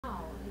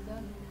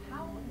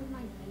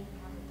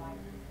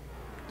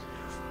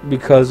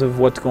because of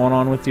what's going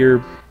on with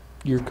your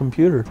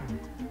computer.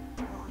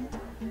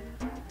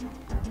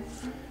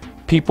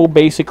 People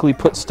basically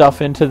put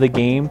stuff into the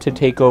game to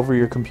take over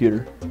your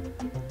computer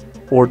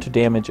or to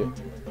damage it.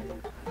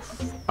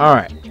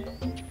 Alright.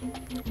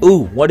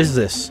 Ooh, what is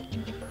this?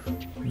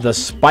 The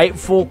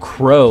Spiteful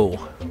Crow.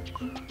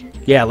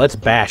 Yeah, let's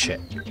bash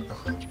it.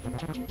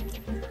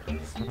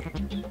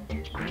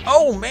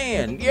 Oh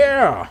man,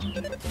 yeah!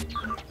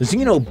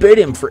 Xeno bit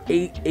him for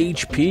 8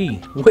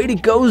 HP. Way to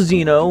go,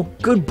 Xeno.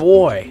 Good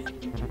boy.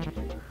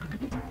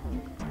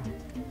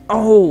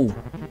 Oh,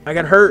 I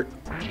got hurt.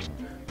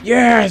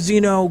 Yeah,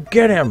 Xeno,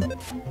 get him.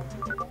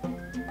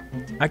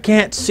 I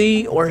can't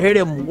see or hit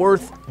him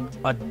worth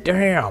a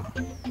damn.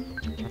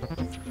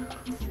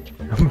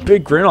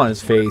 Big grin on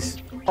his face.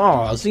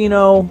 Aw,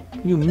 Xeno,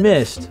 you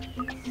missed.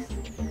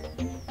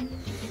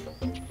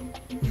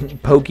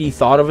 Pokey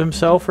thought of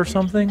himself or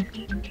something?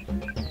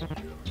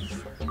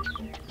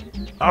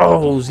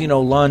 Oh,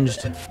 Xeno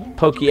lunged.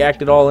 Pokey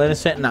acted all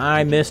innocent and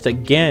I missed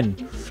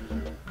again.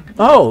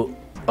 Oh,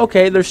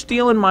 okay, they're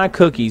stealing my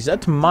cookies.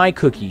 That's my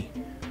cookie.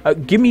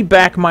 Give me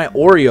back my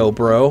Oreo,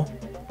 bro.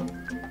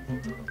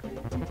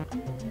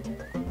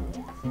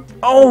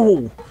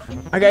 Oh,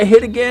 I got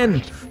hit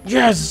again.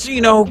 Yes,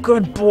 Xeno,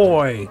 good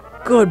boy.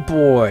 Good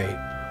boy.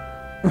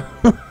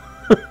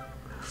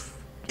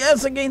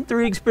 Yes, I gained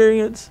 3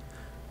 experience.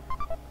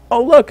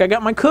 Oh, look, I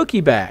got my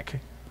cookie back.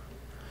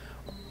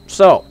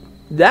 So,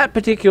 that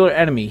particular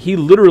enemy, he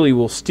literally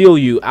will steal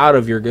you out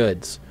of your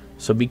goods.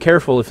 So be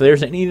careful. If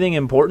there's anything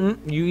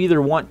important, you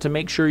either want to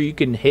make sure you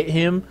can hit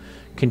him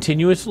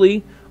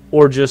continuously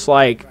or just,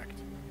 like,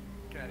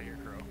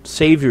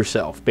 save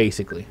yourself,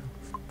 basically.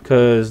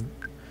 Because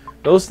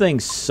those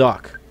things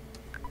suck.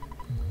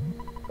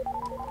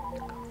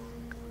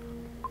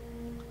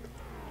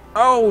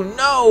 Oh,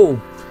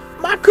 no!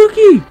 My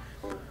cookie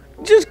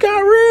just got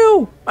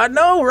real! I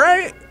know,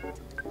 right?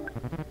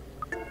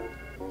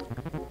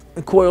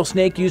 The coil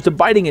snake used a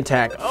biting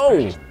attack.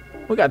 Oh,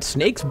 we got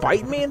snakes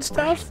biting me and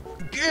stuff?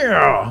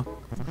 Yeah!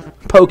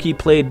 Pokey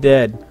played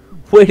dead.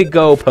 Way to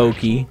go,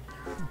 Pokey.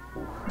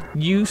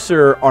 You,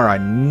 sir, are a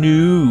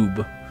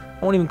noob.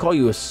 I won't even call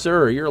you a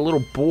sir. You're a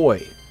little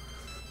boy.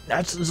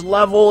 Nelson's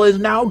level is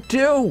now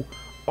 2.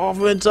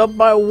 Offense up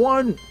by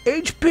 1.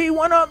 HP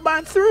went up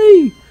by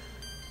 3.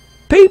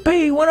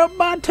 PP went up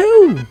by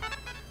 2.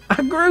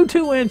 I grew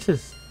 2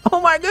 inches. Oh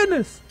my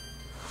goodness.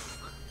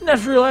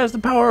 Let's realize the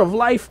power of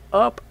life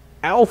up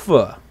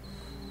alpha.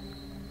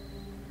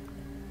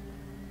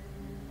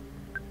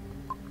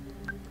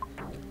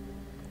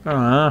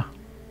 I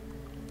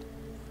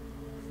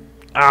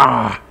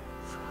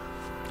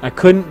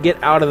couldn't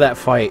get out of that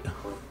fight.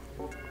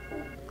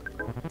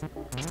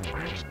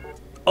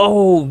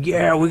 Oh,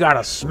 yeah, we got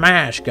a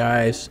smash,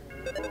 guys.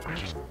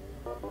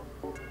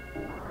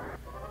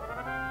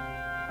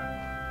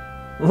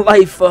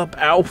 Life up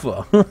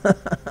alpha.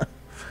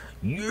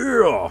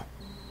 Yeah.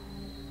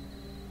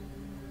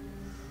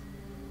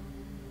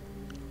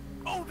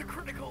 Oh, the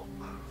critical.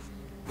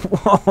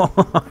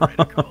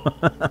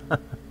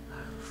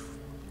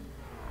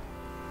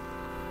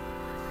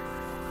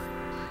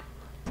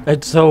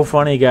 It's so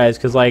funny, guys,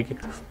 because, like,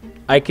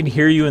 I can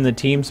hear you in the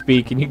team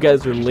speak, and you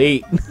guys are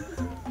late.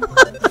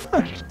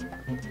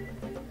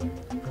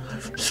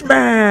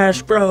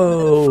 Smash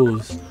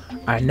Bros!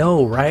 I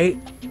know, right?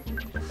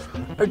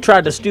 I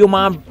tried to steal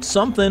my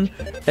something,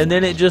 and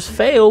then it just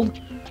failed.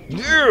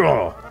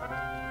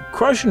 Yeah!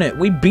 Crushing it.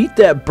 We beat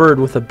that bird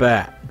with a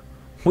bat.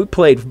 We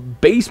played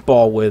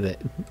baseball with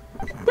it.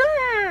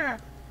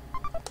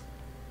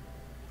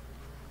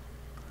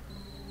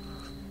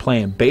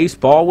 Playing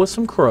baseball with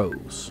some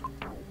crows.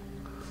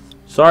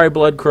 Sorry,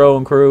 Blood Crow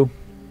and crew.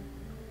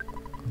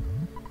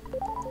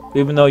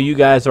 Even though you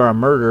guys are a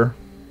murder,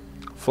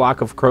 flock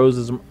of crows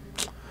is...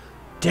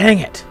 Dang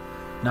it!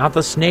 Not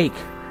the snake.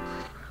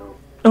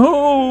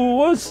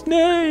 Oh, a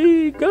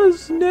snake! A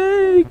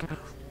snake!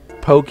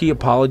 Pokey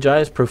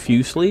apologized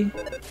profusely.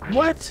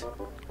 What?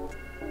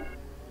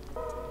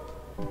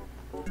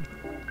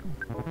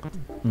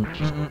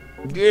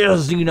 Yeah,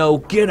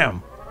 Xeno, get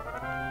him!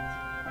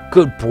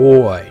 Good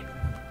boy.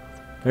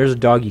 There's a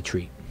doggy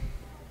treat.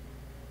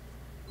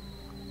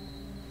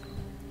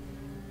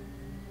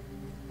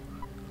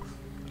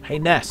 Hey,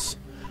 Ness.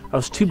 I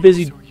was too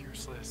busy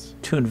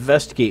to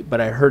investigate, but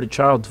I heard a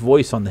child's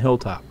voice on the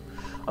hilltop.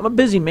 I'm a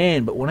busy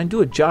man, but when I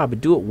do a job, I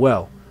do it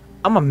well.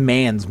 I'm a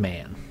man's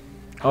man.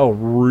 Oh,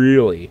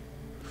 really?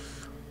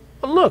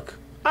 But look,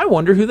 I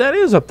wonder who that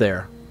is up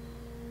there.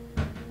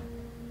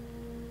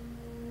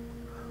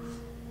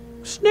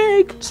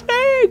 Snake!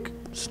 Snake!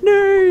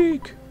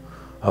 Snake!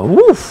 Oh,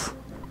 woof!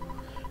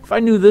 If I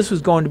knew this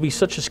was going to be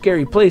such a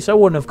scary place, I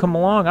wouldn't have come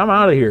along. I'm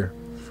out of here.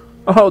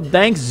 Oh,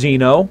 thanks,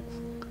 Xeno.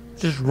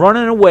 Just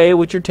running away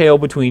with your tail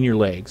between your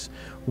legs.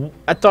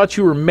 I thought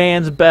you were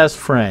man's best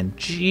friend.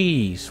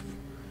 Jeez.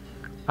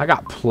 I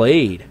got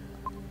played.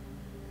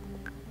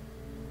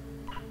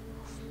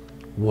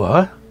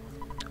 What?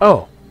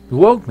 Oh, you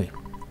woke me.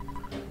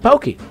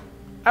 Pokey,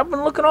 I've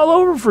been looking all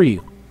over for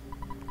you.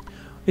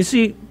 You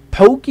see,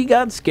 Pokey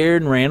got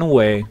scared and ran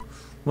away.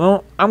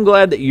 Well, I'm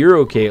glad that you're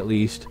okay at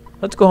least.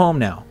 Let's go home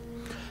now.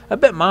 I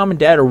bet Mom and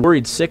Dad are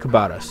worried sick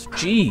about us.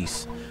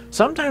 Jeez.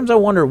 Sometimes I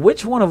wonder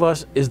which one of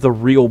us is the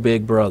real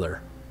big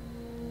brother.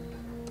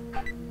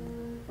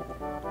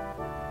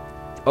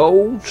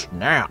 Oh,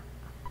 snap.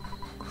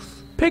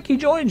 Picky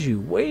joins you.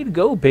 Way to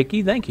go,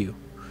 Picky. Thank you.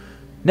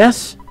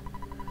 Ness,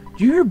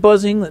 do you hear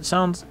buzzing that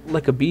sounds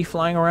like a bee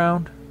flying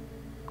around?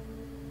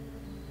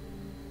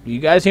 Do you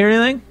guys hear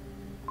anything?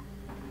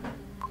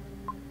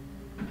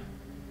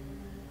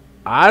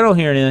 I don't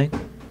hear anything.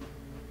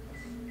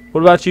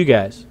 What about you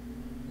guys?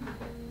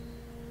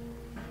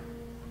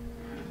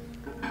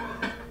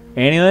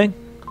 Anything?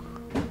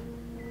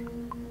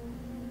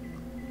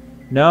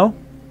 No?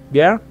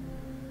 Yeah?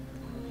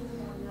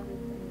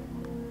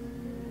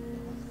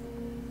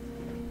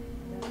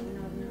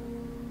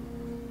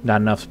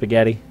 Not enough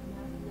spaghetti.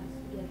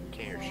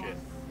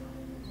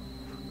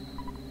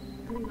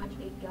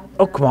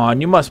 Oh, come on.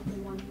 You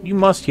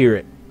must hear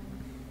it.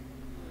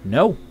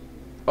 No.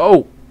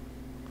 Oh.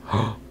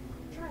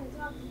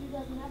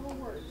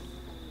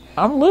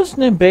 I'm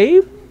listening,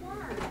 babe.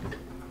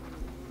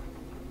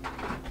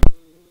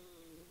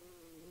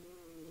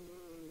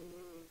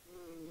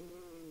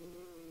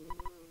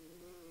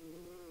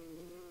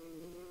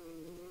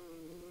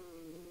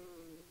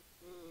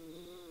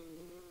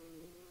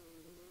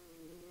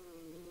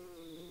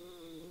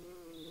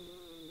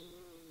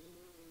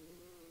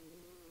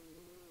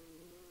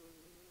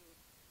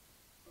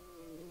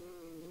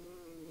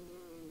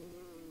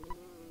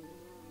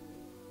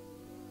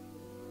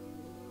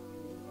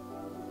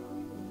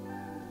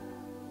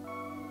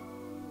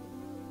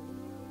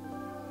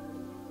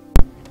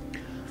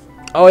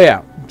 Oh,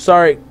 yeah.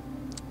 Sorry,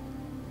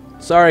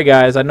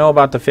 guys. I know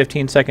about the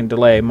 15-second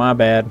delay. My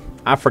bad.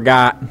 I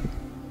forgot.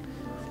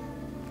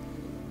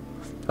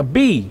 A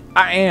bee.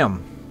 I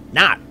am.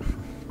 Not.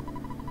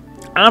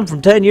 I'm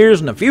from 10 years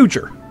in the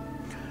future.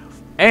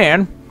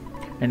 And,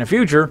 in the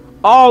future,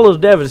 all is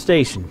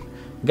devastation.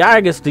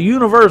 Gygus, the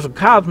universal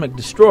cosmic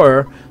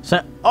destroyer,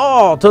 sent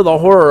all to the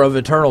horror of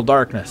eternal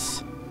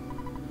darkness.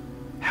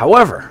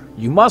 However,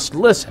 you must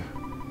listen.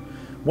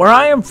 Where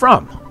I am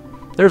from,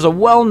 there's a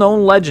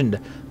well-known legend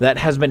that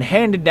has been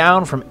handed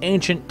down from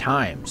ancient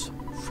times.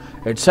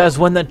 It says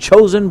when the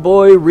chosen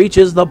boy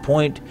reaches the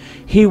point,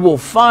 he will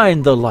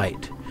find the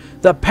light.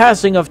 The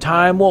passing of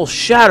time will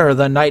shatter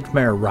the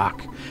nightmare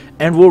rock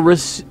and will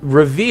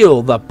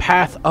reveal the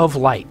path of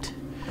light.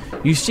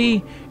 You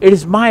see, it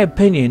is my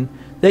opinion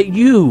that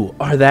you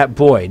are that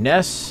boy,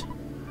 Ness.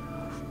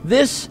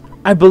 This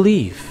I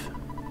believe.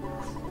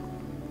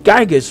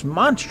 Gygus'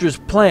 monstrous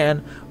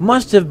plan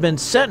must have been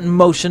set in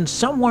motion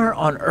somewhere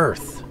on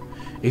Earth.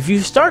 If you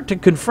start to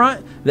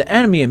confront the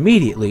enemy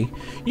immediately,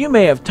 you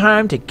may have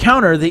time to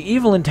counter the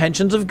evil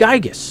intentions of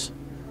Gygus.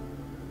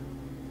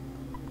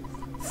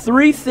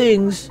 Three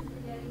things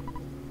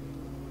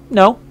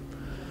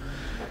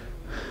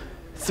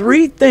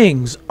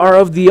are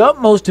of the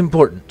utmost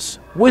importance: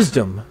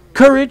 wisdom,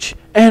 courage,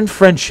 and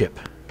friendship.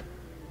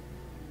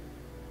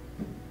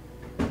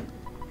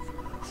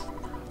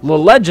 The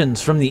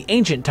legends from the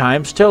ancient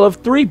times tell of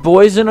 3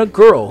 boys and a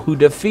girl who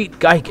defeat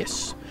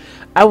Gygus.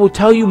 I will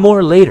tell you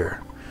more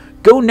later.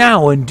 Go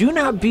now and do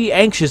not be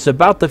anxious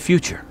about the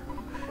future.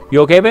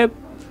 You okay, babe?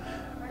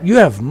 You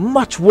have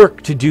much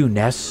work to do,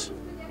 Ness.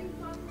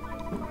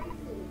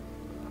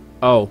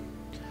 Oh.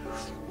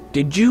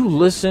 Did you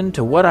listen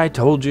to what I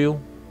told you?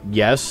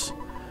 Yes.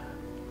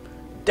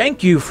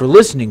 Thank you for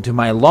listening to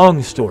my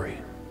long story.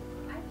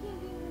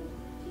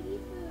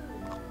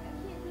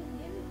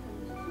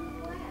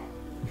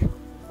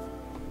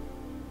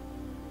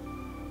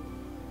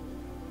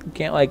 You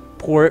can't, like,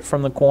 pour it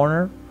from the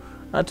corner?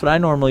 That's what I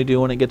normally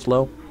do when it gets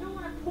low. I don't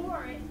want to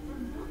pour it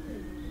from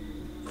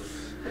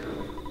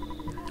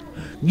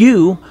nothing.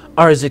 You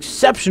are as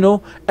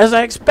exceptional as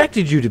I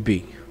expected you to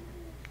be.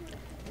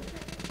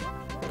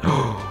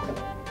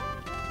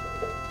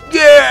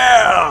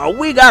 Yeah!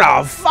 We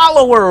got a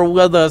follower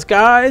with us,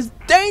 guys.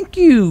 Thank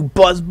you,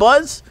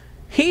 Buzz.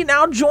 He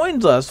now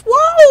joins us.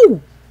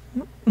 Whoa!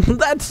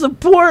 That's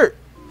support.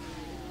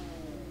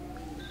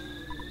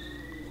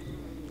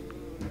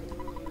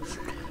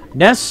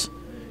 Ness,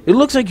 it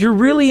looks like you're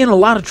really in a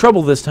lot of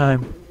trouble this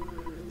time.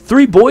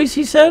 3 boys,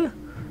 he said?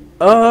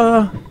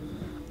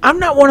 I'm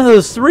not one of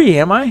those 3,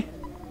 am I?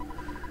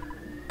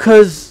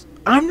 'Cause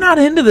I'm not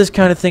into this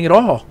kind of thing at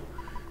all.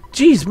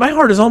 Jeez, my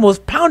heart is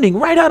almost pounding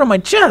right out of my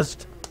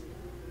chest.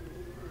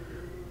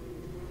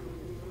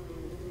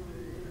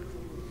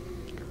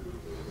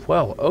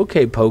 Well,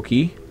 okay,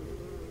 Pokey.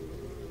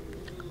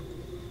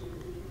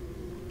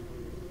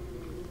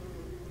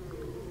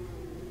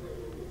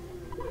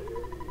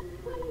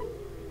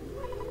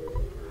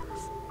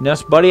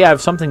 Ness, buddy, I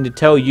have something to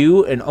tell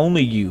you and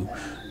only you.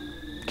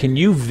 Can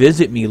you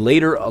visit me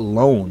later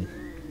alone?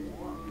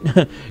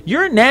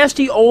 You're a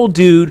nasty old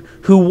dude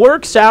who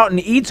works out and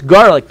eats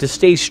garlic to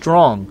stay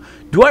strong.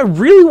 Do I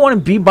really want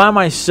to be by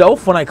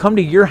myself when I come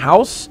to your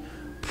house?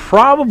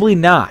 Probably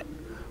not.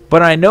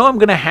 But I know I'm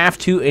going to have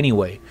to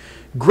anyway.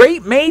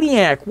 Great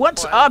Maniac,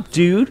 what's up,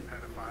 dude?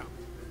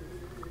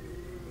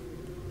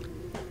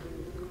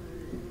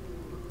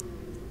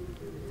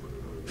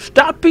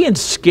 Stop being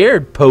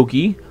scared,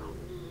 Pokey.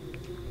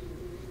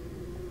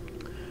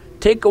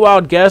 Take a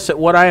wild guess at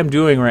what I am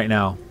doing right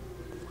now.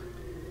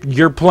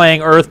 You're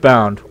playing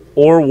Earthbound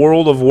or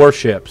World of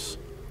Warships.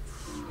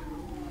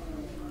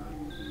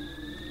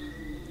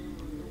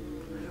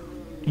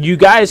 You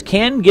guys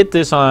can get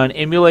this on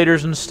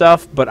emulators and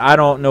stuff, but I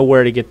don't know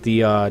where to get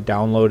the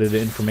downloaded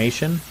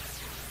information.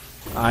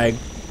 I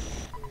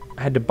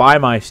had to buy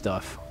my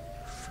stuff.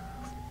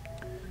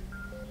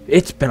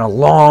 It's been a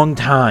long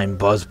time,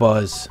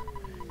 Buzz.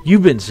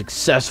 You've been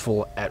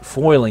successful at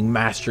foiling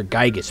Master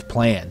Gygas'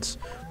 plans.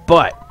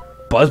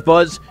 But,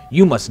 Buzz,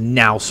 you must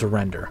now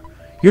surrender.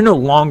 You're no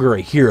longer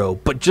a hero,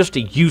 but just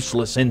a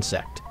useless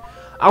insect.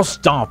 I'll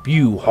stomp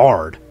you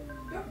hard.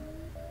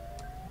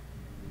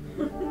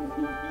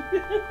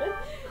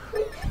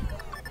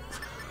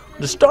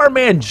 The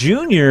Starman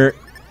Jr.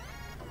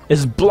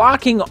 is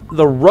blocking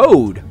the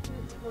road.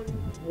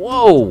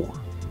 Whoa.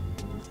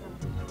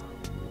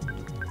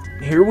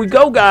 Here we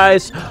go,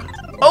 guys.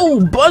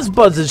 Oh,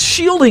 Buzz is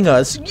shielding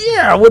us.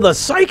 Yeah, with a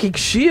psychic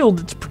shield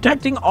that's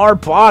protecting our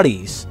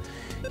bodies.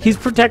 He's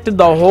protected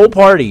the whole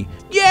party.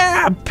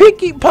 Yeah,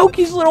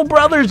 Pokey's little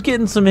brother's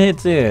getting some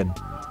hits in.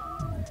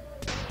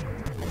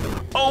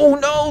 Oh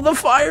no, the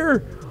fire.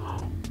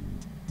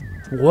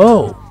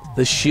 Whoa,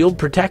 the shield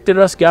protected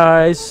us,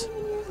 guys.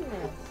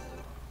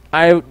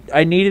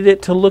 I needed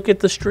it to look at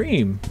the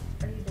stream.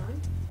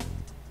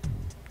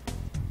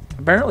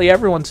 Apparently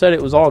everyone said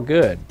it was all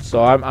good,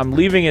 so I'm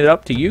leaving it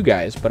up to you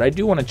guys, but I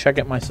do want to check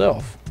it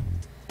myself.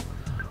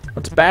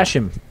 Let's bash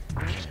him.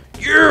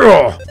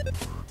 Yeah!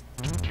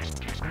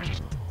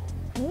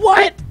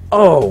 What?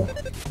 Oh.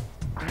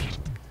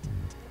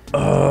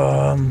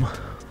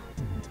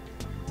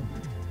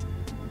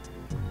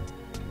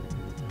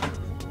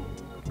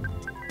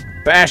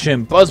 Bash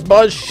him.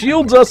 Buzz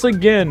shields us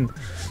again.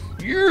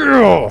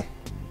 Yeah!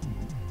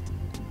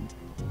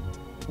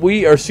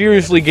 We are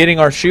seriously getting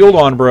our shield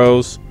on,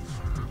 bros.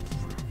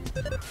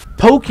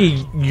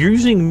 Pokey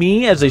using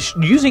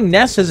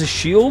Ness as a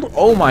shield?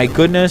 Oh my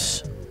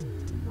goodness.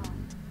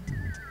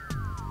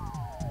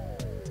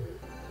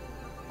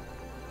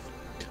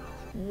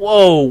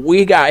 Whoa,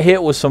 we got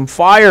hit with some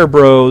fire,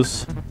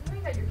 bros.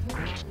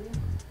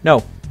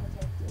 No.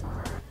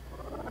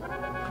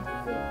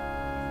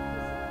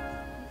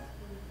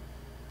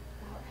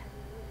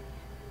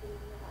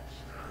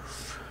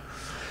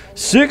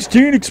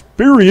 $16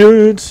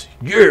 experience.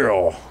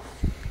 Yeah.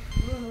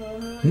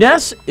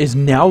 Ness is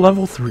now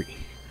level 3.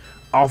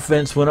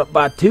 Offense went up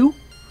by 2.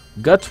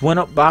 Guts went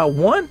up by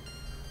 1.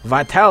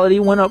 Vitality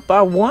went up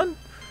by 1.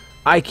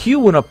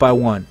 IQ went up by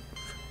 1.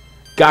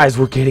 Guys,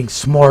 we're getting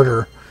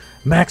smarter.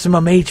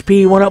 Maximum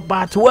HP went up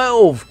by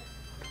 12.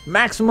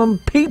 Maximum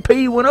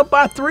PP went up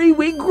by 3.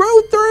 We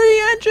grew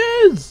 3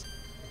 inches.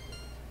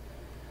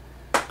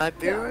 I'll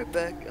be right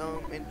back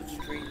in the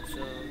street, so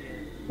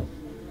yeah.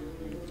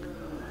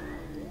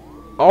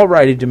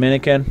 Alrighty,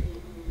 Dominican.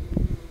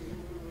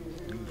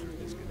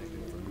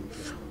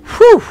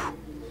 Whew.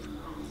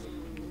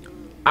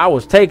 I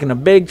was taking a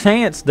big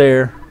chance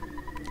there.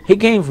 He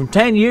came from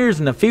 10 years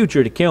in the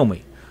future to kill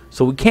me,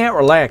 so we can't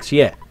relax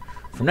yet.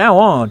 From now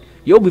on,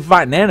 you'll be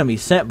fighting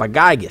enemies sent by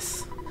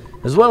Gygas,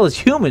 as well as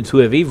humans who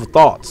have evil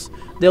thoughts.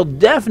 They'll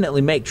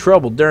definitely make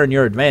trouble during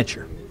your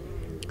adventure.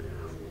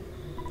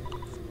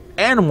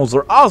 Animals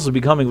are also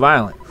becoming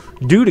violent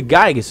due to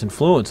Gygas'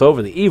 influence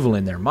over the evil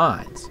in their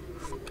minds.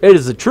 It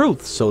is the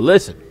truth, so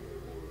listen.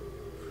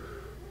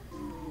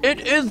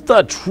 It is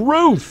the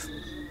truth!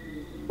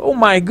 Oh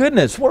my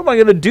goodness, what am I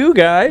going to do,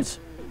 guys?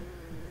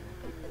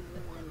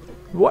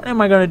 What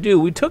am I going to do?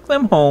 We took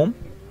them home.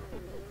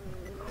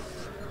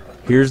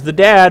 Here's the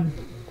dad.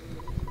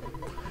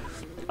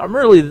 I'm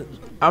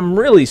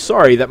really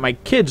sorry that my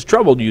kids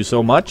troubled you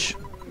so much.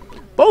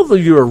 Both of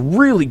you are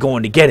really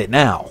going to get it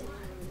now.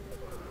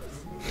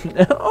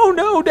 Oh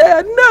no,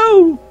 Dad,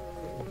 no!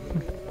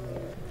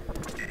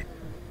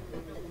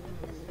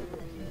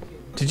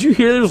 Did you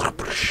hear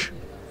this?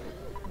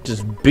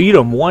 Just beat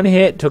them one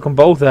hit, took them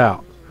both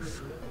out.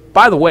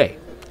 By the way,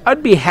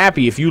 I'd be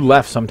happy if you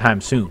left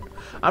sometime soon.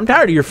 I'm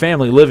tired of your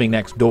family living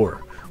next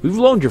door. We've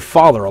loaned your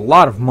father a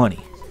lot of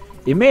money.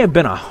 It may have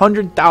been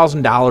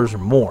 $100,000 or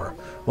more.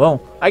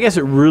 Well, I guess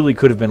it really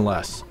could have been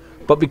less.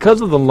 But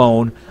because of the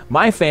loan,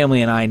 my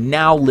family and I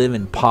now live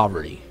in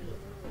poverty.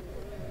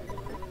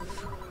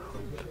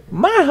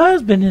 My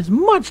husband is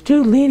much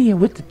too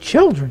lenient with the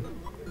children.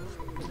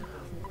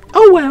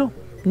 Oh well,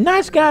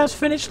 nice guys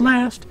finish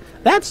last.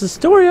 That's the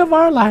story of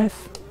our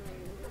life.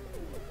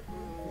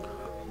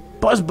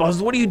 Buzz,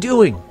 what are you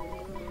doing?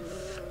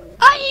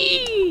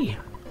 Aye!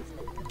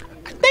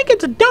 I think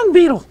it's a dung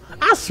beetle.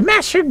 I'll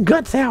smash your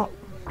guts out.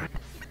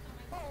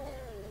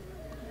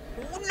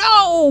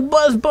 No,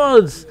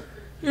 Buzz!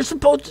 You're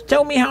supposed to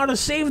tell me how to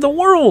save the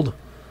world.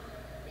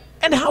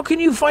 And how can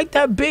you fight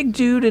that big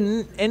dude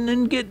and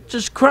then get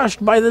just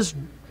crushed by this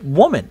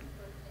woman?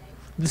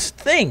 This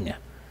thing.